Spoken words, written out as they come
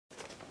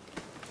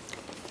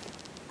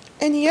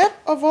And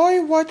yep, I've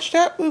already watched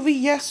that movie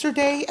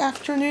yesterday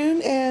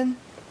afternoon, and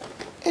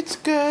it's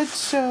good,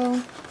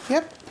 so,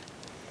 yep.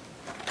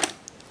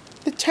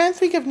 The 10th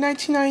week of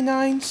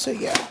 1999, so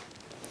yeah.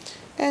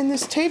 And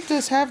this tape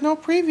does have no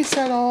previews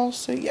at all,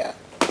 so yeah.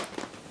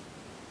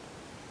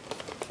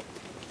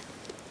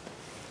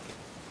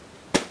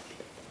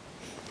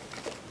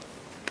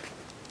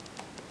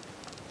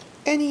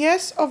 And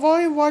yes, I've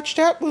already watched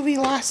that movie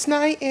last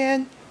night,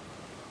 and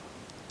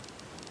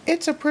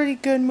it's a pretty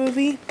good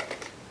movie.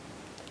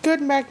 Good,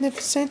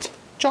 magnificent,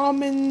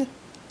 German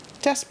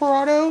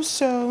desperado,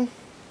 so,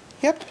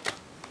 yep.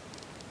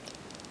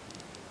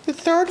 The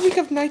 3rd week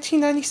of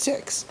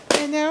 1996.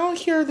 And now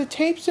here are the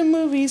tapes and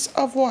movies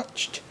I've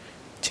watched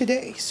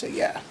today, so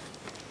yeah.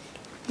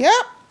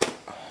 Yep.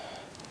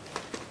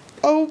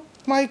 Oh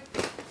my,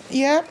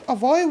 yep,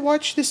 I've already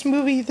watched this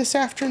movie this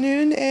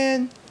afternoon,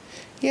 and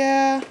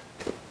yeah,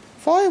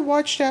 I've already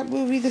watched that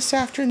movie this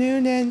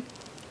afternoon, and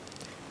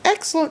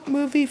excellent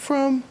movie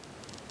from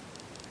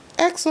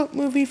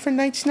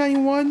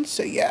 1991,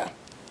 so yeah.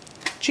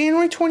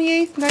 January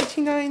 28th,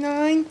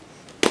 1999.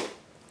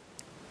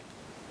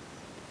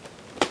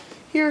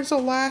 Here's the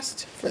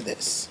last for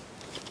this.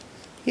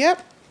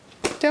 Yep,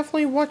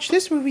 definitely watch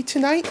this movie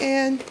tonight,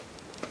 and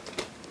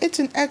it's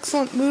an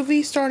excellent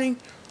movie starring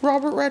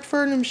Robert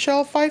Redford and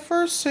Michelle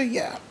Pfeiffer, so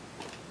yeah.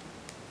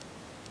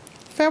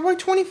 February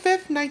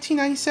 25th,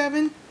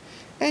 1997,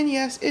 and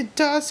yes, it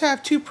does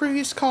have 2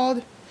 previews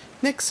called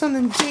Nixon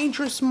and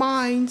Dangerous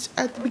Minds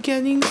at the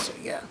beginning, so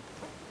yeah.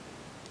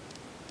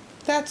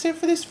 That's it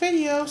for this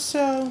video,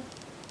 so,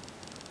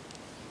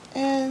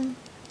 and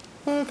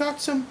I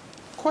got some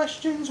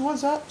questions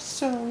was up,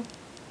 so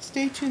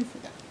stay tuned for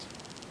that.